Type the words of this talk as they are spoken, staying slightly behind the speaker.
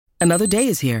Another day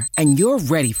is here, and you're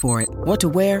ready for it. What to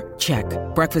wear? Check.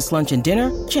 Breakfast, lunch, and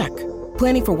dinner? Check.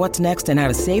 Planning for what's next and how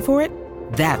to save for it?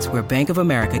 That's where Bank of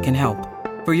America can help.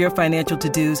 For your financial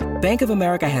to-dos, Bank of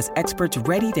America has experts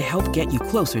ready to help get you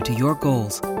closer to your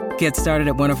goals. Get started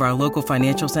at one of our local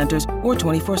financial centers or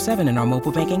 24/7 in our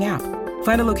mobile banking app.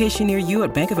 Find a location near you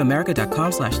at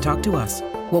bankofamerica.com/talktous.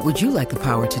 What would you like the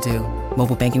power to do?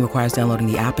 Mobile banking requires downloading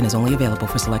the app and is only available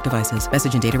for select devices.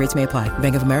 Message and data rates may apply.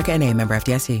 Bank of America N.A., member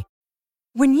FDIC.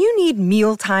 When you need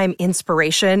mealtime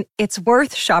inspiration, it's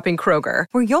worth shopping Kroger,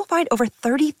 where you'll find over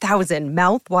 30,000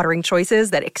 mouth-watering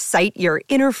choices that excite your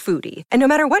inner foodie. And no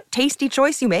matter what tasty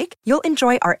choice you make, you'll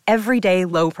enjoy our everyday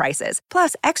low prices,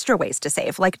 plus extra ways to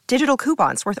save, like digital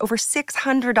coupons worth over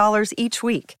 $600 each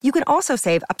week. You can also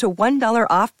save up to $1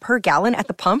 off per gallon at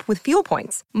the pump with fuel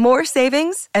points. More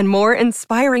savings and more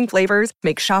inspiring flavors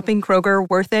make shopping Kroger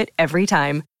worth it every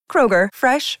time. Kroger,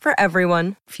 fresh for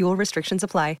everyone. Fuel restrictions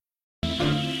apply.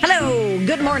 Hello,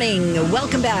 good morning.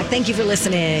 Welcome back. Thank you for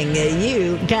listening.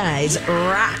 You guys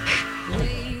rock.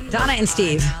 Donna and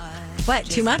Steve. What,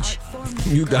 too much?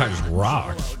 You guys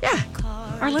rock. Yeah,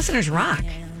 our listeners rock.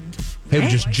 Hey, we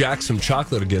just jacked some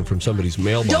chocolate again from somebody's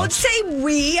mailbox. Don't say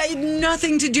we. I had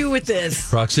nothing to do with this.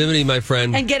 Proximity, my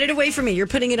friend. And get it away from me. You're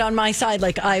putting it on my side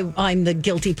like I'm the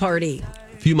guilty party.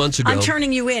 A few months ago. I'm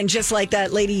turning you in just like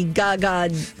that Lady Gaga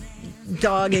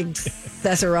dog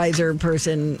accessorizer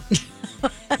person.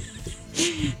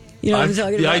 You know what I'm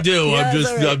talking about? Yeah, I do. Yes,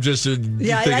 I'm just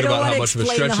thinking about how much of a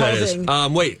stretch that is.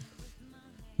 Wait,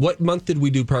 what month did we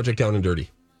do Project Down and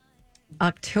Dirty?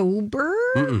 October?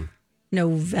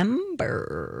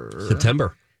 November.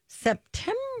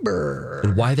 September.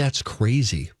 And why that's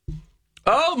crazy.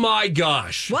 Oh my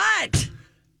gosh. What?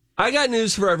 I got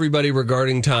news for everybody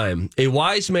regarding time. A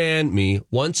wise man, me,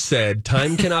 once said,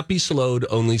 time cannot be slowed,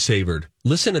 only savored.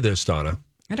 Listen to this, Donna.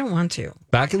 I don't want to.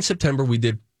 Back in September, we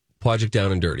did Project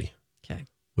Down and Dirty. Okay.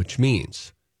 Which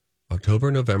means October,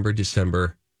 November,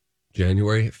 December,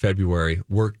 January, February.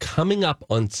 We're coming up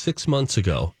on 6 months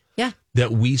ago. Yeah.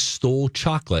 That we stole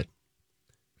chocolate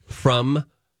from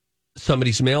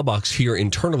somebody's mailbox here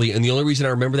internally. And the only reason I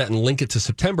remember that and link it to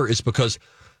September is because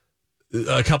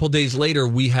a couple days later,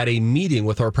 we had a meeting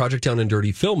with our Project Down and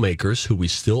Dirty filmmakers, who we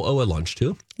still owe a lunch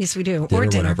to. Yes, we do. Dinner, or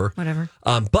dinner. Whatever.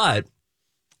 But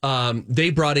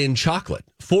they brought in chocolate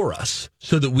for us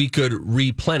so that we could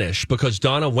replenish, because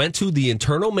Donna went to the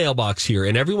internal mailbox here,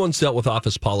 and everyone's dealt with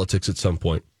office politics at some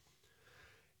point.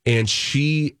 And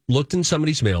she looked in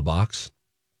somebody's mailbox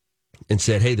and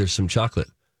said, hey, there's some chocolate.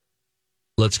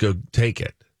 Let's go take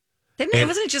it.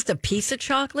 Wasn't it just a piece of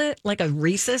chocolate, like a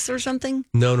Reese's or something?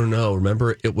 No.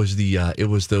 Remember, it was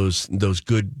those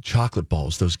good chocolate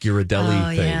balls, those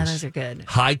Ghirardelli things. Yeah, those are good.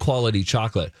 High quality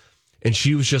chocolate. And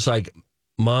she was just like,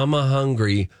 Mama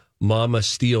hungry, Mama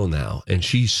steal now. And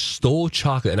she stole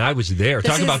chocolate. And I was there.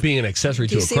 Talking about being an accessory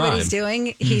to a crime. Do you see what he's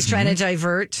doing? He's trying to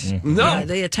divert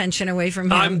the attention away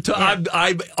from him.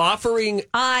 I'm offering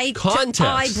context.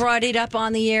 I brought it up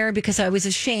on the air because I was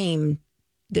ashamed.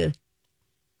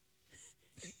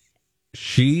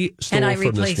 She stole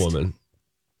from this woman.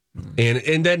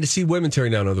 And then to see women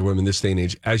tearing down other women this day and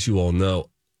age, as you all know,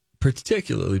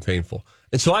 particularly painful.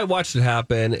 And so I watched it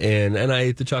happen, and I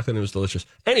ate the chocolate, and it was delicious.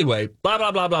 Anyway, blah,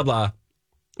 blah, blah, blah, blah. I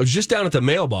was just down at the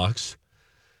mailbox.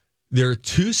 There are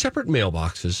two separate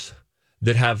mailboxes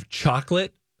that have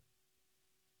chocolate,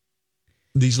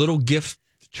 these little gift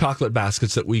chocolate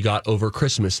baskets that we got over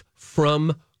Christmas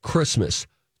from Christmas,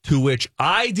 to which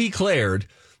I declared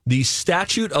the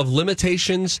statute of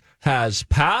limitations has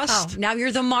passed. Oh, now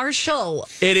you're the marshal.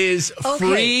 It is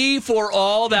free for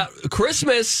all. That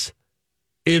Christmas,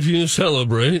 if you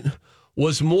celebrate,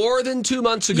 was more than 2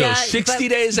 months ago, 60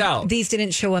 days out. These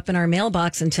didn't show up in our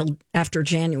mailbox until after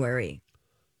January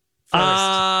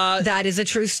 1st. That is a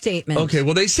true statement. Okay,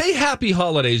 well, they say happy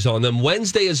holidays on them.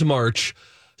 Wednesday is March.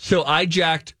 So I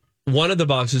jacked one of the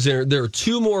boxes. There are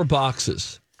two more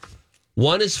boxes.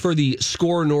 One is for the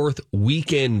Score North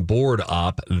Weekend Board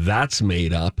Op. That's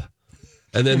made up.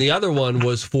 And then the other one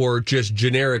was for just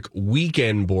generic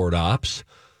weekend board ops.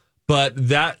 But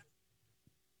that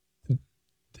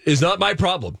is not my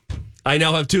problem. I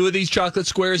now have two of these chocolate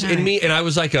squares in me, and I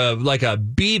was like a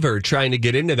beaver trying to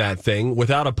get into that thing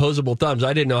without opposable thumbs.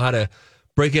 I didn't know how to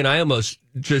break in. I almost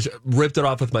just ripped it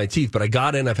off with my teeth, but I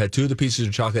got in. I've had two of the pieces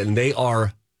of chocolate, and they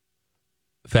are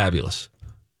fabulous.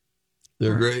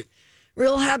 They're great.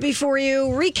 Real happy for you.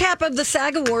 Recap of the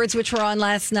SAG Awards, which were on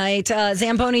last night.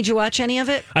 Zamboni, did you watch any of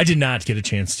it? I did not get a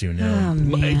chance to, no.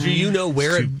 Do you know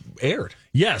where it aired?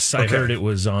 Yes, I heard it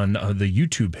was on the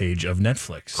YouTube page of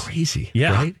Netflix. Crazy,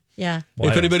 yeah. right? Yeah.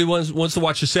 If anybody wants to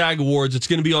watch the SAG Awards, it's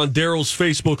going to be on Daryl's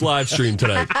Facebook live stream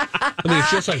tonight. I mean,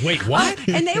 it's just like, wait, what?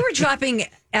 And they were dropping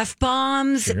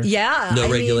F-bombs. Sure. Yeah.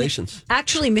 No regulations.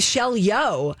 Actually, Michelle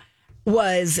Yeoh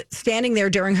was standing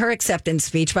there during her acceptance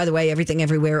speech. By the way, Everything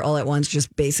Everywhere All at Once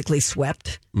just basically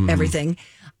swept everything.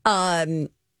 And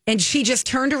she just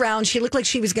turned around. She looked like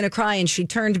she was going to cry, and she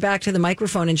turned back to the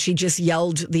microphone and she just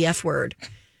yelled the F word.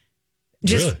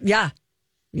 Just, really?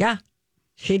 Yeah,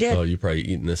 she did. Oh, you're probably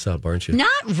eating this up, aren't you?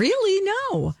 Not really,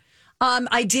 no.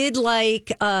 I did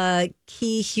like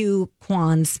Ki Hugh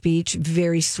Kwan's speech.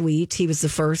 Very sweet. He was the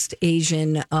first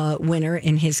Asian winner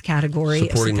in his category.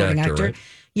 Supporting actor. Right?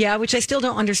 Yeah, which I still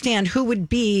don't understand. Who would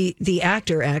be the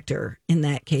actor in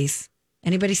that case?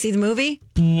 Anybody see the movie?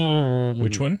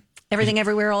 Which one? Everything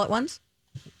Everywhere All at Once?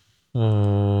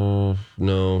 No.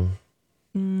 No.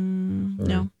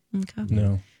 Okay.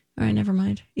 No. All right, never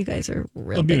mind. You guys are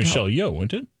real. It'll be Michelle Yeoh,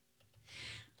 won't it?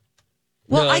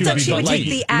 Well, I thought she would take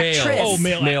the actress.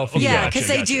 Male. Yeah, because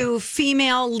they do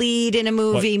female lead in a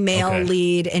movie, male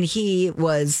lead, and he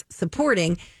was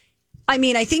supporting. I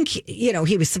mean, I think,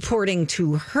 he was supporting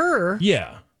to her.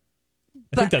 Yeah.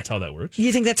 I think that's how that works.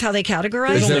 You think that's how they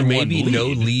categorize? Is there maybe no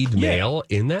lead male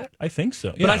in that? I think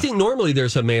so. Yeah. But I think normally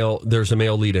there's a male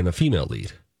lead and a female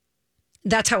lead.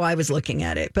 That's how I was looking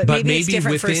at it. But maybe it's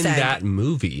different within that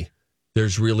movie,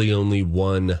 there's really only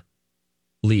one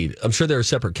lead. I'm sure there are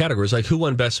separate categories. Like, who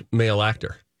won Best Male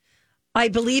Actor? I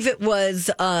believe it was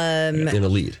in a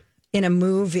lead. In a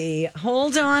movie.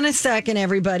 Hold on a second,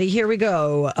 everybody. Here we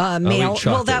go. Male.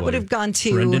 Well, that would have gone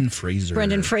to Brendan Fraser.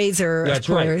 That's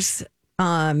of course.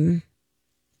 Right.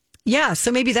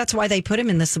 So maybe that's why they put him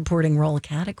in the supporting role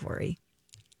category.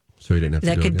 So he didn't have to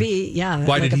That go could again. be, yeah.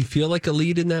 Why did he feel like a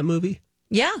lead in that movie?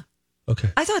 Yeah. Okay.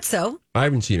 I thought so. I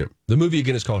haven't seen it. The movie,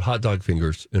 again, is called Hot Dog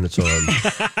Fingers, and it's on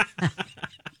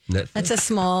Netflix. That's a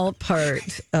small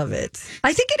part of it.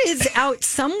 I think it is out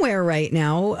somewhere right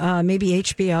now, maybe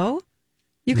HBO.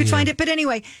 You could find it. But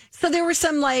anyway, so there were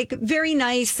some very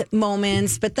nice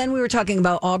moments, but then we were talking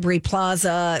about Aubrey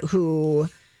Plaza, who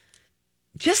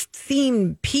just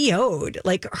seemed PO'd.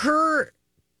 Like, her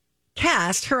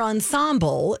cast, her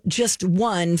ensemble just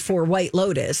won for White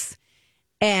Lotus,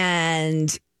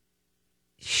 and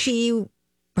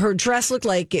her dress looked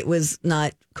like it was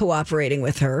not cooperating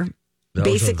with her. That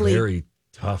basically was a very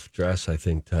tough dress, I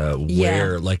think, to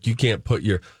wear. Like, you can't put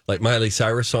your, Miley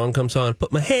Cyrus song comes on,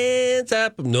 put my hands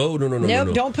up. No.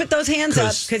 Nope, don't put those hands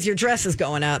up because your dress is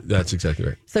going up. That's exactly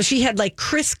right. So she had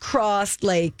crisscrossed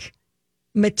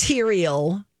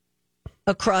material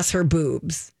across her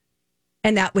boobs,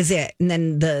 and that was it. And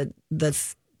then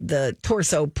the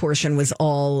torso portion was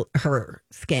all her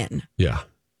skin. Yeah.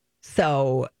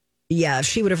 So, yeah,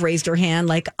 she would have raised her hand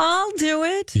I'll do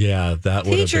it. Yeah, that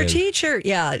would have been. Teacher.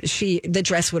 Yeah, the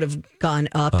dress would have gone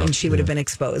up and she would have been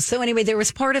exposed. So anyway, there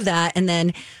was part of that. And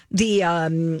then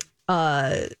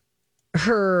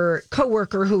her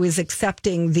coworker who is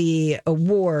accepting the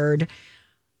award,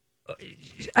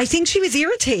 I think she was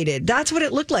irritated. That's what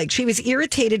it looked like. She was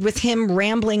irritated with him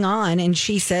rambling on, and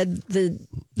she said the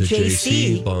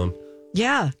JC bomb.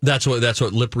 Yeah. That's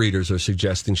what lip readers are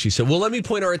suggesting. She said, well, let me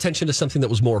point our attention to something that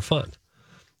was more fun.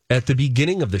 At the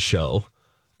beginning of the show,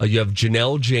 you have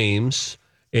Janelle James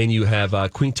and you have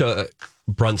Quinta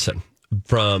Brunson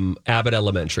from Abbott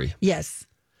Elementary. Yes.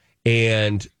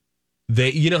 And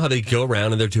they, you know how they go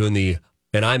around and they're doing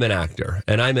and I'm an actor.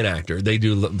 They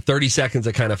do 30 seconds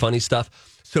of kind of funny stuff.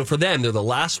 So for them, they're the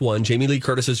last one. Jamie Lee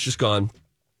Curtis has just gone.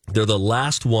 They're the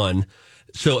last one.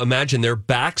 So imagine their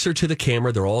backs are to the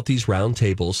camera. They're all at these round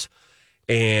tables,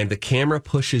 and the camera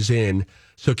pushes in.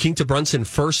 So Quinta Brunson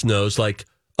first knows,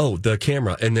 the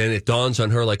camera. And then it dawns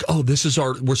on her,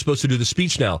 we're supposed to do the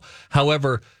speech now.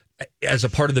 However, as a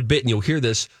part of the bit, and you'll hear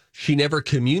this, she never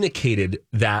communicated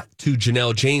that to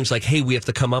Janelle James, hey, we have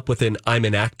to come up with an I'm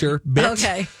an actor bit.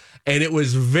 Okay. And it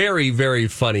was very, very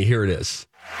funny. Here it is.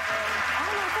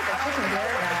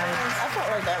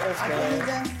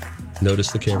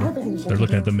 Notice the camera. They're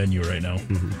looking at the menu right now.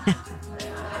 Mm-hmm.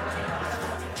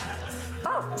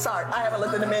 Oh, sorry. I haven't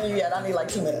looked at the menu yet. I need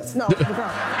 2 minutes. No,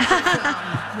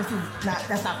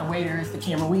 that's not the waiter. It's the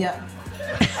camera. We up.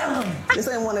 This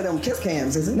ain't one of them kiss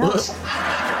cams, is it? No. It's the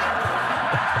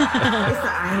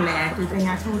I'm the actor thing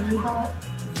I told you about.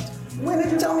 When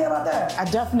did you tell me about that? I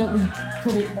definitely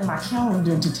put it in my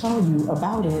calendar to tell you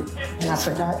about it, and I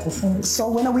forgot to send it. So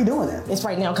when are we doing it? It's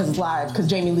right now because it's live, because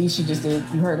Jamie Lee, she just did.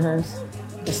 You heard hers?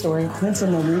 The story? Quinta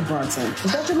Marie Brunson.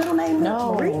 Is that your middle name?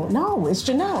 No, Marie? No, it's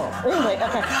Janelle. Anyway,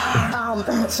 okay.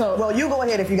 Well, you go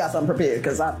ahead if you got something prepared,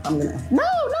 because I'm going to... No,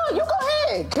 you go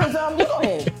ahead, because you go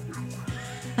ahead.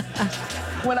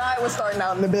 When I was starting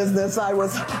out in the business, I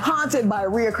was haunted by a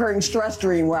reoccurring stress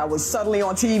dream where I was suddenly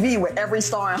on TV with every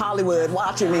star in Hollywood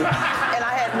watching me, and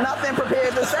I had nothing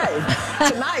prepared to say.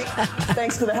 Tonight,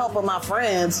 thanks to the help of my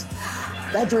friends,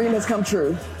 that dream has come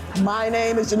true. My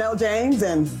name is Janelle James,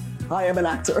 and I am an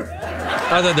actor.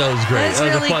 I thought that was great. That's that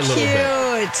was really a fun cute. little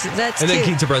bit. That's and cute.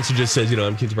 then Keita Brunson just says,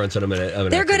 I'm Keita Brunson. I'm an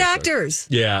They're actor. good actors.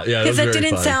 Yeah. Because that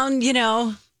didn't fun. sound,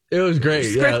 It was great.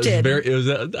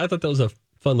 scripted. I thought that was a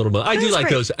fun little moment. I do like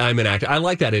great. those. I'm an actor. I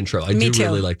like that intro. I Me do too.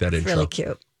 really like that It's intro. really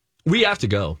cute. We have to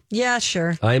go. Yeah,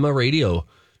 sure. I'm a radio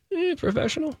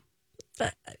professional.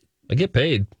 I get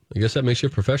paid. I guess that makes you a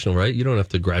professional, right? You don't have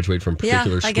to graduate from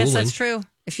particular schooling. I guess that's true.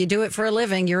 If you do it for a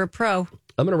living, you're a pro.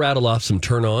 I'm going to rattle off some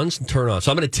turn-ons and turn-offs.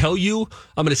 So I'm going to tell you,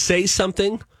 I'm going to say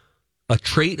something, a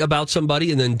trait about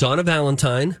somebody, and then Donna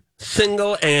Valentine,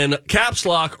 single and caps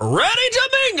lock, ready to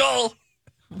mingle,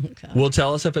 will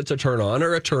tell us if it's a turn-on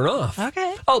or a turn-off.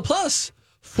 Okay. Oh, plus,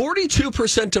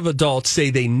 42% of adults say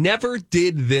they never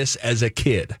did this as a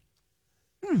kid.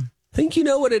 Think you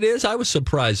know what it is? I was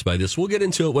surprised by this. We'll get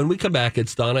into it when we come back.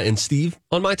 It's Donna and Steve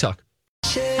on My Talk.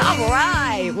 All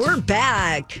right, we're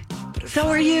back. So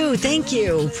are you. Thank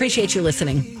you. Appreciate you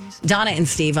listening. Donna and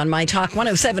Steve on My Talk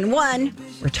 107.1,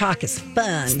 where talk is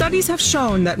fun. Studies have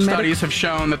shown that the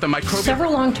microbial...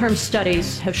 Several long-term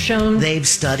studies have shown... They've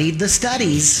studied the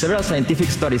studies. Several scientific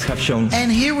studies have shown...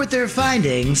 And here with their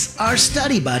findings are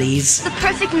study buddies. The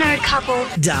perfect nerd couple.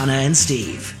 Donna and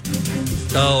Steve.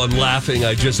 Oh, I'm laughing.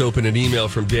 I just opened an email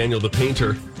from Daniel the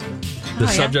painter. The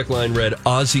subject line read,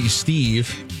 Aussie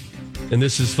Steve. And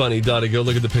this is funny, Donna, go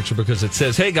look at the picture because it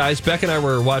says, hey guys, Beck and I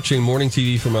were watching morning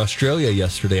TV from Australia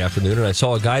yesterday afternoon, and I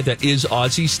saw a guy that is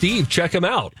Aussie Steve. Check him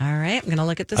out. All right, I'm going to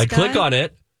look at this I guy. click on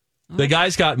it. The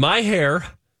guy's got my hair.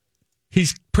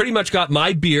 He's pretty much got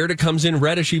my beard. It comes in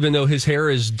reddish, even though his hair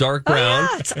is dark brown.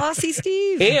 Oh, yeah, it's Aussie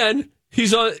Steve. And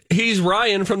he's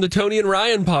Ryan from the Tony and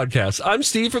Ryan podcast. I'm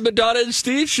Steve from the Donna and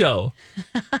Steve show.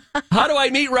 How do I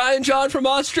meet Ryan John from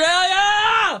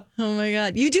Australia? Oh my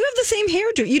God. You do have the same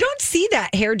hairdo. You don't see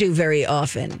that hairdo very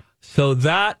often. So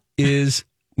that is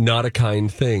not a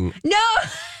kind thing. No.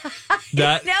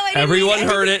 That everyone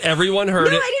heard it. Everyone heard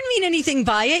it. No, I didn't mean anything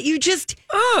by it. You just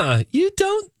you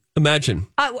don't imagine.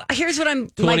 Here's what I'm.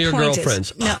 To one of your point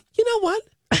girlfriends. No, you know what?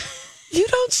 You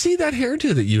don't see that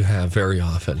hairdo that you have very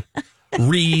often.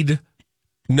 Read.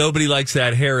 Nobody likes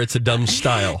that hair. It's a dumb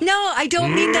style. No, I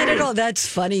don't mean that at all. That's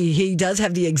funny. He does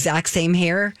have the exact same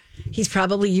hair. He's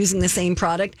probably using the same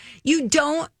product. You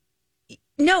don't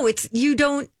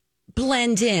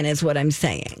blend in, is what I'm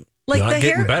saying. Like Not the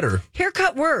getting better.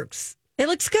 Haircut works. It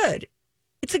looks good.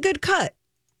 It's a good cut.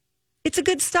 It's a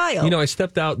good style. I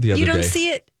stepped out the other day. You don't see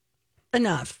it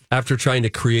enough. After trying to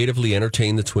creatively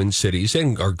entertain the Twin Cities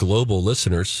and our global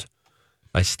listeners,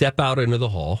 I step out into the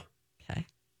hall. Okay.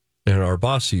 And our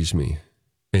boss sees me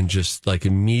and just like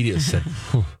immediately said,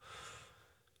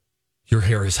 your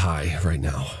hair is high right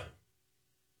now.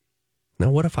 Now,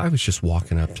 what if I was just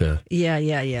walking up to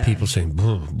people saying,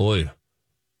 boy,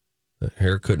 that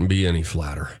hair couldn't be any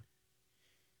flatter.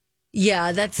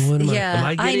 Yeah, that's,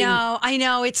 I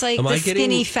know. It's like the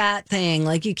skinny fat thing.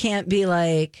 Like you can't be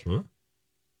like, well,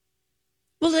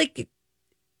 like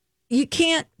you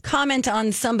can't comment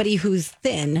on somebody who's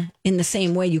thin in the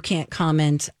same way you can't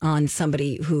comment on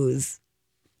somebody who's.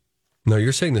 No,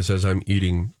 you're saying this as I'm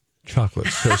eating chocolate.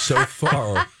 So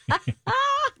far,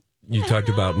 you talked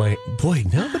about boy,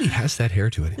 nobody has that hair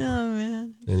to it anymore. Oh,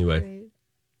 man. Anyway,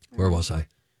 where was I?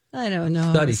 I don't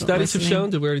know. Studies have shown.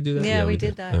 Did we already do that? Yeah, we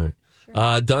did that. All right.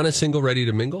 Sure. Donna Single, ready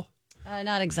to mingle?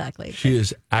 Not exactly. She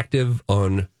is active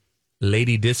on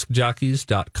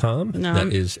ladydiscjockeys.com. No,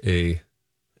 is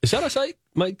that a site,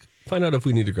 Mike? Find out if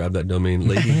we need to grab that domain,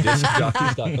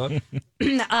 ladydiscjockeys.com.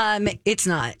 It's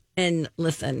not. And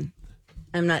listen,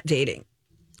 I'm not dating.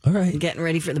 All right. I'm getting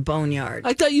ready for the boneyard.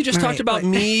 I thought you just talked about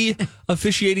me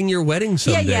officiating your wedding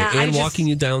someday and walking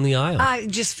you down the aisle.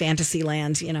 Just fantasy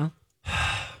land,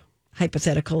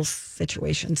 hypothetical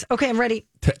situations. Okay, I'm ready.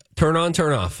 Turn on,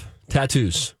 turn off.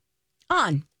 Tattoos.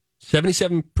 On.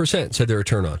 77% said they're a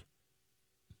turn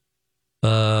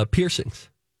on. Piercings.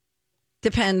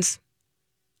 Depends.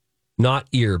 Not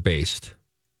ear-based.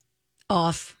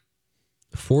 Off.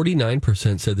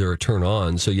 49% said they're a turn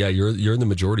on. So yeah, you're in the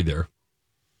majority there.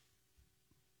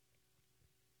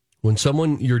 When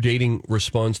someone you're dating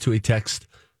responds to a text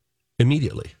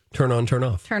immediately, turn on, turn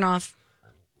off. Turn off.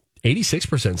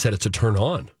 86% said it's a turn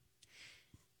on.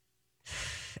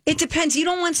 It depends. You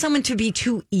don't want someone to be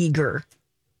too eager.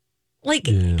 Like,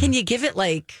 Can you give it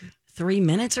like 3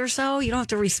 minutes or so? You don't have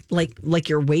to like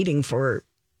you're waiting for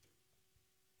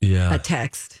a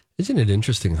text. Isn't it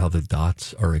interesting how the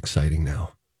dots are exciting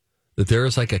now? That there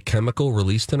is like a chemical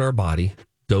released in our body,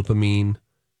 dopamine,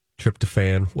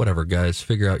 tryptophan, whatever, guys,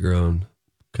 figure out your own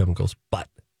chemicals. But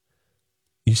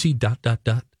you see ... They're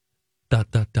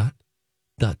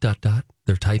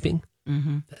typing.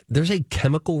 Mm-hmm. There's a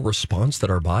chemical response that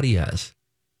our body has.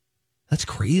 That's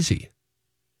crazy.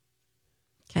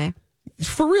 Okay.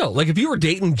 For real. Like if you were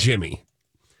dating Jimmy,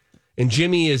 and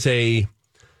Jimmy is a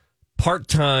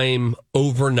part-time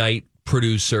overnight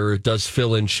producer, does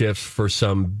fill-in shifts for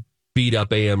some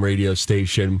beat-up AM radio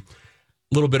station,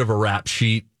 a little bit of a rap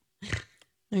sheet.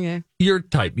 Okay. Your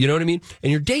type, you know what I mean?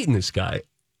 And you're dating this guy.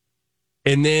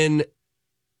 And then,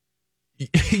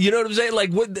 you know what I'm saying?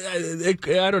 Like, what?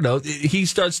 I don't know. He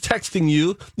starts texting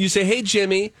you. You say, hey,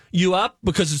 Jimmy, you up?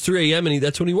 Because it's 3 a.m. and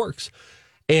that's when he works.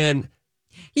 And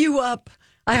you up?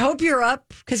 I hope you're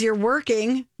up because you're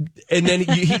working. And then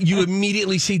you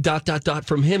immediately see ...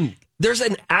 from him. There's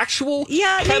an actual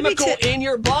chemical in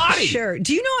your body. Sure.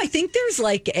 Do you know, I think there's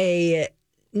like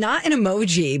not an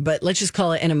emoji, but let's just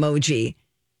call it an emoji.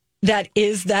 That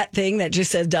is that thing that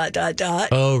just says ...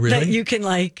 Oh, really? That you can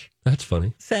like... That's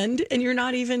funny. Send, and you're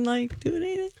not even like doing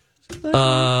anything.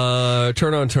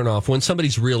 Turn on, turn off. When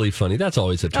somebody's really funny, that's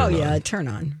always a turn on. Oh, yeah, turn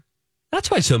on. That's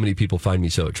why so many people find me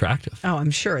so attractive. Oh, I'm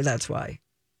sure that's why.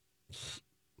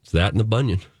 It's that and the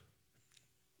bunion.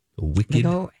 The wicked. They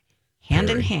go hand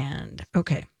in hand.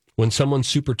 Okay. When someone's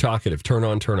super talkative, turn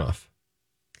on, turn off.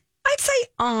 I'd say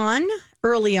on,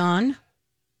 early on.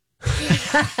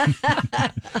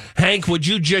 Hank, would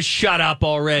you just shut up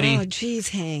already? Oh, geez,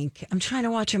 Hank. I'm trying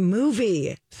to watch a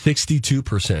movie.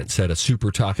 62% said a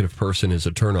super talkative person is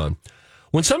a turn on.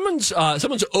 When someone's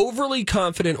overly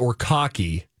confident or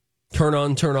cocky, turn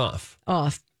on, turn off.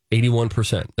 Off.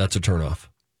 81%. That's a turn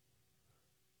off.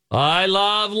 I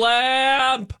love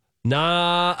lamp.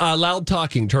 Loud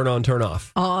talking. Turn on, turn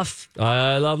off. Off.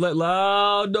 I love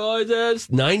loud noises.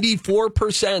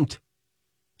 94%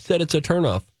 said it's a turn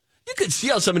off. You could see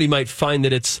how somebody might find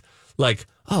that it's like,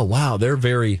 oh wow,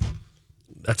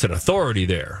 that's an authority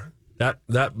there.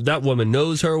 That woman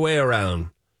knows her way around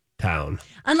town.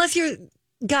 Unless you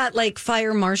got like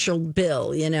Fire Marshal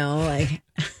Bill, you know, like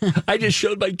I just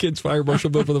showed my kids Fire Marshal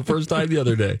Bill for the first time the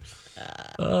other day.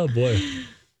 Oh boy.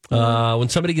 When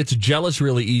somebody gets jealous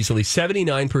really easily,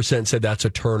 79% said that's a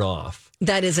turn off.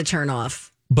 That is a turn off.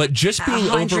 But just being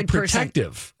 100%.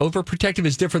 overprotective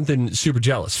is different than super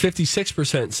jealous.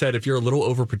 56% said if you're a little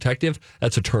overprotective,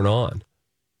 that's a turn on.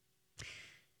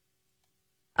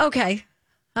 Okay.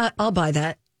 I'll buy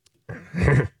that.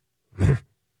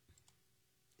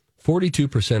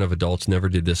 42% of adults never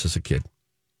did this as a kid.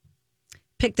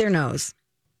 Pick their nose.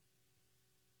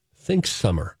 Think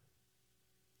summer.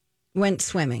 Went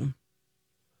swimming.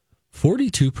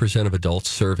 42% of adults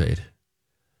surveyed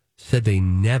said they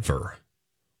never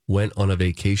went on a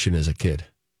vacation as a kid.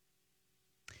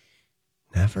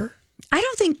 Never? I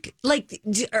don't think, like,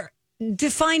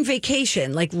 define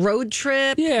vacation, like road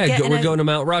trip. Yeah, we're going to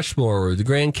Mount Rushmore or the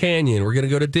Grand Canyon. We're going to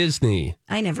go to Disney.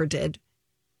 I never did.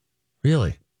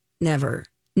 Really? Never.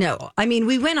 No. I mean,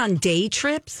 we went on day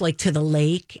trips, like to the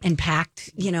lake and packed,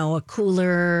 a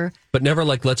cooler. But never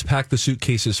like, let's pack the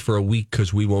suitcases for a week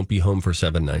because we won't be home for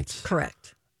 7 nights.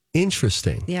 Correct.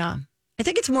 Interesting. Yeah. I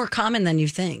think it's more common than you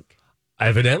think.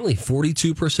 Evidently,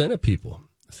 42% of people.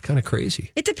 It's kind of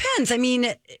crazy. It depends. I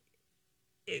mean,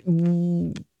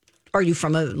 are you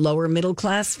from a lower middle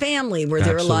class family where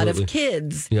there are a lot of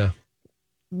kids? Yeah.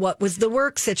 What was the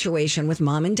work situation with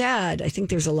mom and dad? I think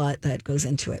there's a lot that goes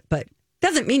into it, but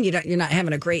doesn't mean you're not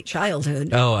having a great childhood.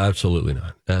 Oh, absolutely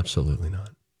not. Absolutely not.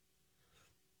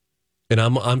 And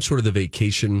I'm sort of the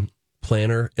vacation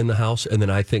planner in the house, and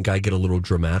then I think I get a little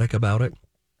dramatic about it.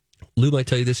 Lou might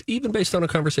tell you this, even based on a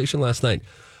conversation last night,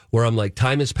 where I'm like,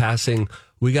 time is passing.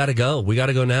 We got to go. We got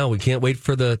to go now. We can't wait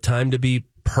for the time to be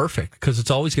perfect because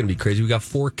it's always going to be crazy. We got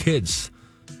 4 kids.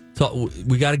 So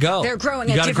we got to go. They're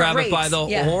growing at different rates. You got to grab it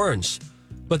by the horns.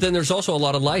 But then there's also a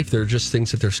lot of life. There are just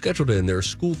things that they're scheduled in. There are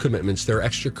school commitments. There are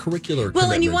extracurricular commitments.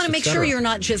 Well, and you want to make sure you're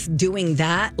not just doing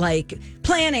that, like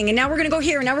planning, and now we're going to go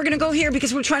here, and now we're going to go here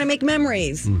because we're trying to make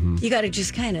memories. Mm-hmm. You got to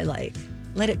just kind of like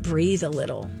let it breathe a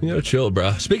little. Chill,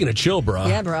 brah. Speaking of chill, brah.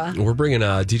 Yeah, brah. We're bringing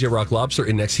DJ Rock Lobster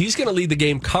in next. He's going to lead the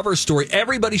game Cover Story.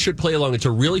 Everybody should play along. It's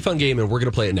a really fun game, and we're going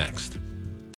to play it next.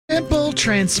 Simple,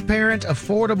 transparent,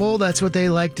 affordable. That's what they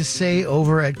like to say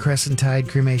over at Crescent Tide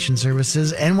Cremation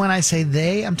Services. And when I say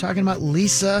they, I'm talking about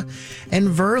Lisa and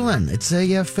Verlin. It's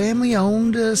a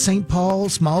family-owned St. Paul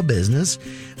small business.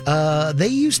 They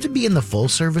used to be in the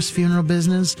full-service funeral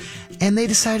business, and they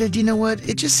decided, you know what?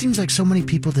 It just seems like so many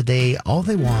people today, all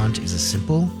they want is a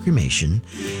simple cremation.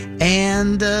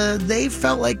 And they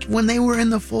felt like when they were in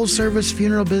the full-service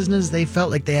funeral business, they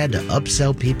felt like they had to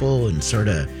upsell people and sort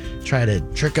of try to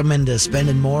trick them into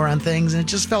spending more on things, and it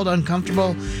just felt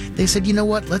uncomfortable. They said, you know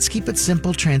what? Let's keep it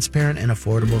simple, transparent, and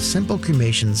affordable. Simple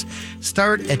cremations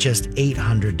start at just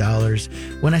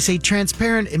 $800. When I say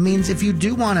transparent, it means if you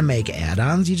do want to make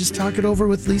add-ons, you just talk it over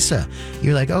with Lisa.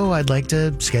 You're like, oh, I'd like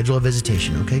to schedule a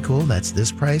visitation. Okay, cool. That's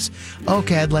this price.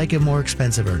 Okay, I'd like a more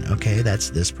expensive urn. Okay,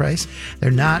 that's this price. They're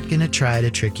not going to try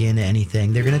to trick you into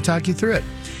anything. They're going to talk you through it.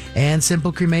 And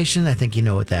simple cremation, I think you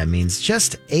know what that means.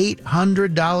 Just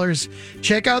 $800.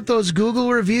 Check out those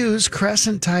Google reviews,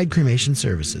 Crescent Tide Cremation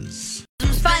Services.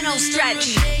 Final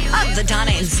stretch of the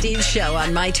Donna and Steve show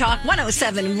on My Talk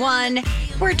 107.1,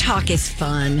 where talk is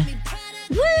fun.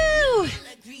 Woo!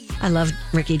 I love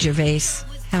Ricky Gervais.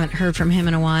 Haven't heard from him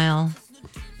in a while.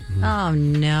 Oh,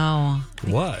 no.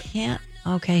 What? I can't.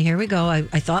 Okay, here we go. I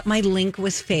thought my link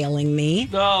was failing me.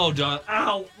 No, Don.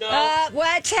 Ow, no.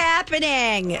 What's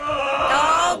happening?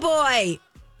 Oh, boy.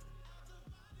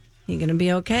 You going to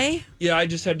be okay? Yeah, I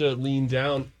just had to lean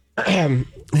down and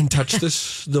touch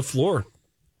the floor.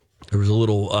 There was a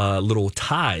little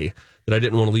tie that I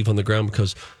didn't want to leave on the ground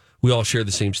because we all share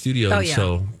the same studio. Oh, yeah.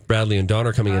 So Bradley and Don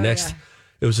are coming in next. Yeah.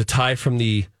 It was a tie from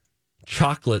the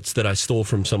chocolates that I stole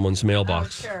from someone's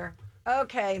mailbox. Oh, sure.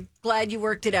 Okay. Glad you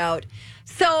worked it out.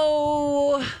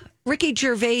 So Ricky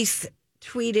Gervais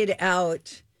tweeted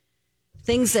out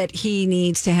things that he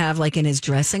needs to have like in his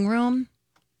dressing room.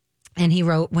 And he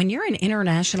wrote, when you're an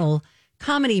international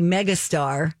comedy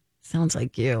megastar, sounds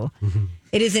like you,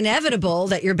 it is inevitable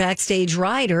that your backstage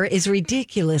rider is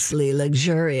ridiculously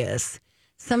luxurious.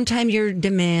 Sometimes your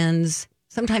demands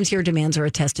are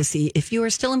a test to see if you are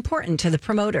still important to the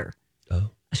promoter. Oh.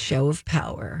 A show of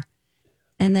power.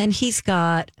 And then he's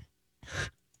got a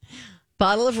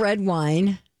bottle of red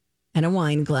wine and a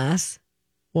wine glass.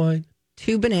 Wine.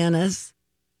 2 bananas.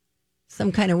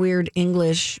 Some kind of weird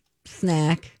English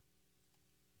snack.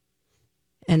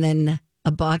 And then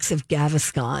a box of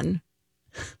Gaviscon.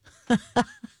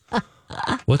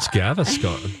 What's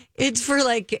Gaviscon? It's for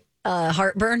like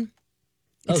heartburn.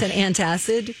 It's an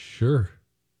antacid. Sure.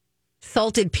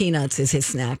 Salted peanuts is his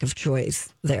snack of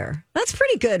choice there. That's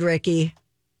pretty good, Ricky.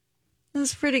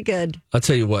 That's pretty good. I'll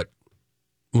tell you what.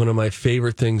 One of my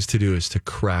favorite things to do is to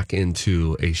crack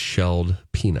into a shelled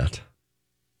peanut.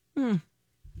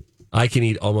 I can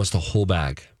eat almost a whole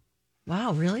bag.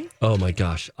 Wow, really? Oh, my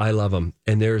gosh. I love them.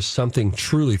 And there's something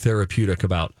truly therapeutic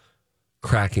about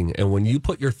cracking. And when you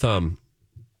put your thumb,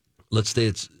 let's say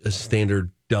it's a standard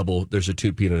double, there's a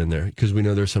 2 peanut in there. Because we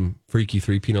know there's some freaky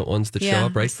 3 peanut ones that show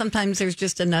up, right? Sometimes there's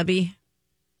just a nubby.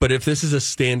 But if this is a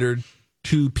standard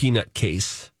 2 peanut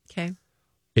case, okay,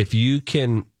 if you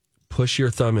can push your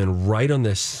thumb in right on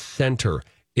the center,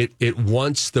 it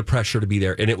wants the pressure to be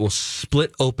there, and it will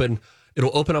split open.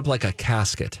 It'll open up like a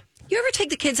casket. You ever take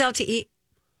the kids out to eat?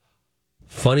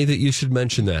 Funny that you should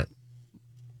mention that.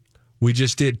 We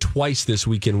just did twice this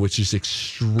weekend, which is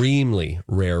extremely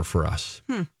rare for us.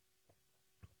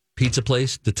 Pizza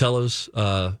place, Datello's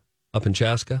up in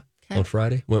Chaska on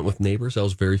Friday. Went with neighbors. That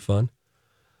was very fun.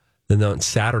 Then on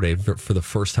Saturday, for the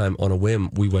first time on a whim,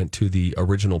 we went to the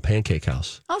original Pancake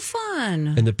House. Oh,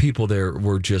 fun. And the people there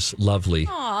were just lovely.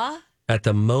 Aw. At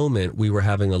the moment, we were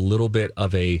having a little bit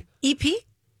of a... EP?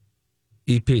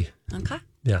 EP. Okay.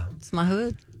 Yeah. It's my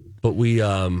hood. But we're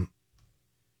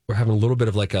having a little bit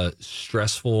of like a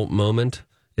stressful moment.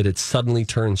 It had suddenly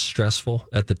turned stressful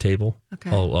at the table. Okay.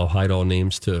 I'll hide all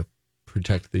names to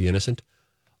protect the innocent.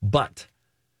 But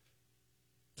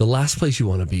the last place you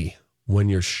want to be when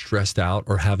you're stressed out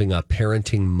or having a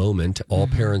parenting moment, all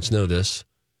parents know this,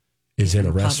 is in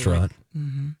a restaurant.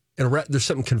 And there's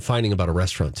something confining about a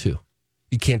restaurant too.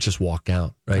 You can't just walk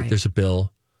out, right? There's a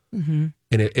bill. And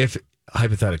if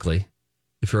hypothetically,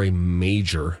 if you're a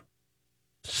major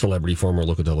celebrity, former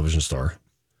local television star,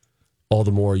 all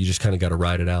the more you just kind of got to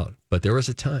ride it out. But there was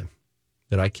a time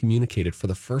that I communicated for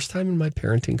the first time in my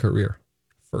parenting career.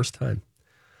 First time.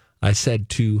 I said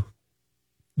to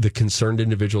the concerned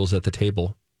individuals at the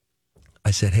table,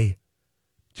 I said, hey,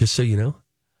 just so you know,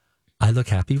 I look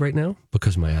happy right now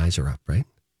because my eyes are up, right?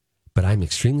 But I'm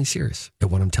extremely serious at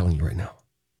what I'm telling you right now.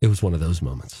 It was one of those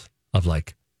moments of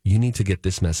like, you need to get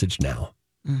this message now,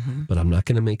 but I'm not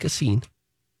going to make a scene.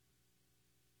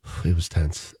 It was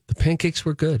tense. The pancakes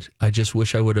were good. I just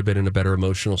wish I would have been in a better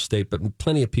emotional state, but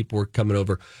plenty of people were coming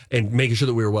over and making sure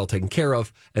that we were well taken care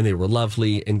of, and they were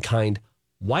lovely and kind.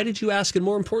 Why did you ask? And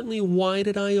more importantly, why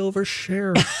did I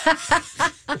overshare?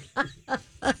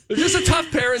 It's just a tough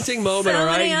parenting moment, all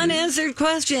right? So many unanswered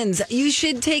questions. You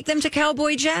should take them to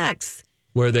Cowboy Jack's.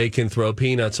 Where they can throw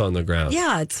peanuts on the ground.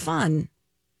 Yeah, it's fun.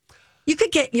 You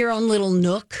could get your own little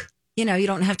nook. You know, you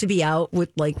don't have to be out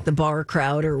with like the bar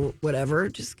crowd or whatever.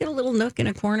 Just get a little nook in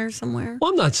a corner somewhere.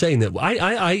 Well, I'm not saying that.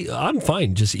 I'm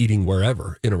fine just eating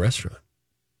wherever in a restaurant.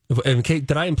 And Kate,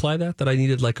 did I imply that I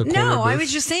needed like a corner No, booth? I was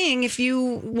just saying if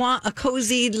you want a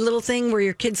cozy little thing where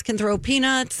your kids can throw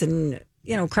peanuts and,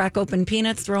 you know, crack open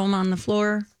peanuts, throw them on the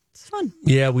floor. It's fun.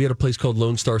 Yeah, we had a place called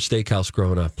Lone Star Steakhouse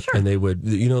growing up. Sure. And they would,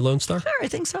 you know Lone Star? Sure, I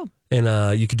think so.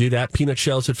 And you could do that. Peanut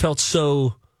shells. It felt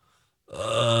so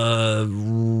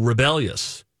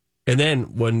rebellious. And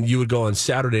then when you would go on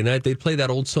Saturday night, they'd play that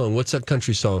old song. What's that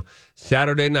country song?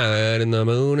 Saturday night and the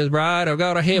moon is bright. I've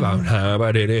got a hay about.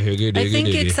 I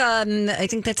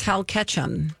think that's Hal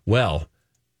Ketchum. Well,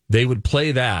 they would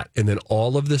play that, and then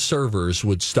all of the servers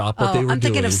would stop what they were doing. I'm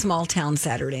thinking of Small Town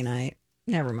Saturday Night.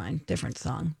 Never mind. Different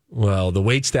song. Well, the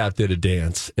waitstaff did a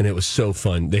dance, and it was so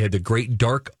fun. They had the great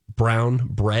dark brown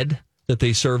bread that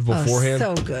they served beforehand.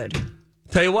 So good.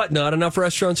 Tell you what, not enough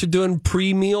restaurants are doing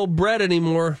pre-meal bread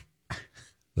anymore.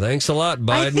 Thanks a lot,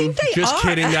 Biden. I think they Just are.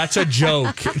 kidding. That's a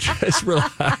joke. Just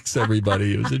relax,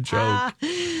 everybody. It was a joke.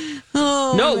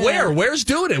 Man. Where's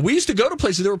doing it? We used to go to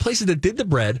places. There were places that did the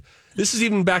bread. This is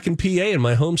even back in PA in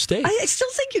my home state. I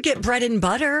still think you get bread and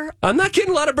butter. I'm not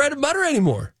getting a lot of bread and butter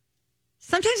anymore.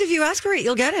 Sometimes if you ask for it,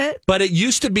 you'll get it. But it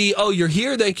used to be, oh, you're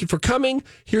here. Thank you for coming.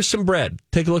 Here's some bread.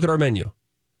 Take a look at our menu.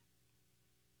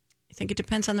 I think it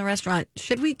depends on the restaurant.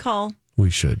 Should we call? We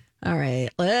should. All right,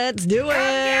 let's do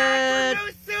it.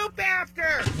 Soup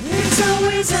after. It's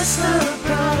always a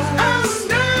surprise. Oh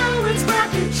no, it's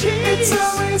mac and cheese. It's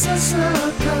always a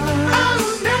surprise.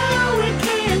 Oh no, it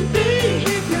can't be.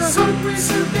 If you're hungry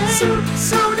today,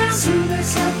 so down to the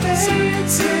cafe.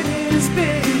 It's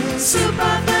big. Soup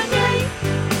of the day.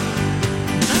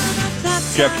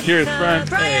 Jeff, cheers, friend.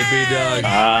 Hey, B-Dog.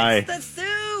 Hi. What's the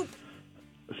soup?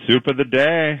 Soup of the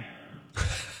day.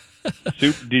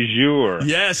 Soup du jour.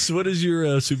 Yes. What is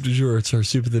your soup du jour? It's our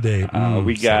soup of the day.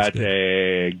 We got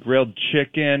a grilled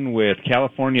chicken with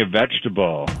California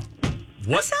vegetable.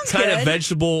 What kind of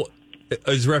vegetable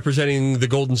is representing the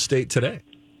Golden State today?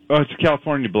 Oh, it's a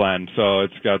California blend. So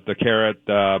it's got the carrot,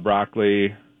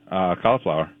 broccoli,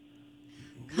 cauliflower.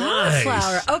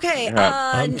 Cauliflower. Okay.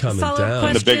 I'm coming down.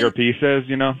 Question. The bigger pieces,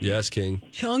 you know? Yes, King.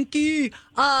 Chunky.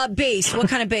 Base. What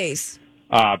kind of base?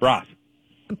 Broth.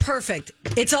 Perfect.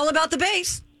 It's all about the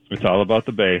base. It's all about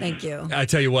the base. Thank you. I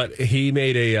tell you what, he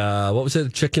made a, what was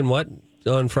it? Chicken what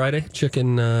on Friday?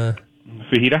 Chicken...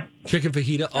 fajita? Chicken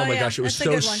fajita. Oh, my yeah, gosh. It was that's a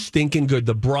so good one. stinking good.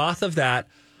 The broth of that,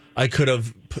 I could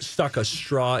have stuck a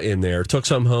straw in there. Took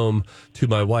some home to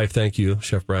my wife. Thank you,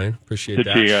 Chef Brian. Appreciate Did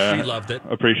that. she loved it.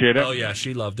 Appreciate it? Oh, yeah.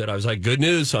 She loved it. I was like, good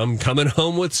news. I'm coming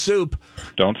home with soup.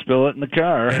 Don't spill it in the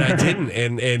car. And I didn't.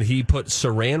 And he put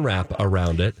saran wrap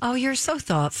around it. Oh, you're so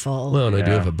thoughtful. Well, and I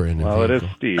do have a brand new Well, vehicle. it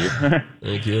is Steve.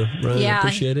 Thank you, Brian. Yeah.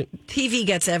 Appreciate it. TV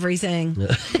gets everything.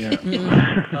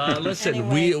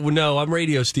 Listen, I'm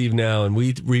Radio Steve now, and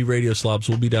we Radio Slobs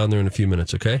will be down there in a few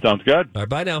minutes, okay? Sounds good. All right,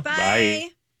 bye now. Bye.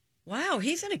 Wow,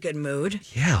 he's in a good mood.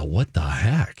 Yeah, what the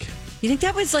heck? You think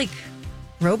that was like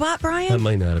Robot Brian? That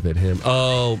might not have been him.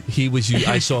 Oh, he was.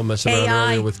 I saw him messing around AI.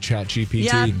 earlier with ChatGPT.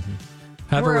 Yeah.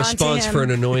 Have We're a on to response him. for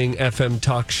an annoying FM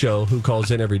talk show who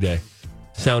calls in every day.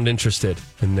 Sound interested,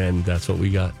 and then that's what we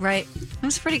got. Right.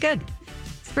 That's pretty good.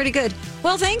 It's pretty good.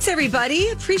 Well, thanks, everybody.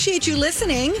 Appreciate you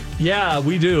listening. Yeah,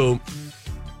 we do.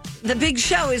 The big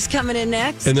show is coming in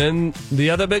next. And then the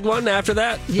other big one after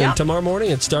that. Yep. And tomorrow morning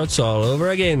it starts all over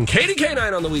again. Katie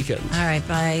K9 on the weekends. All right,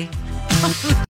 bye.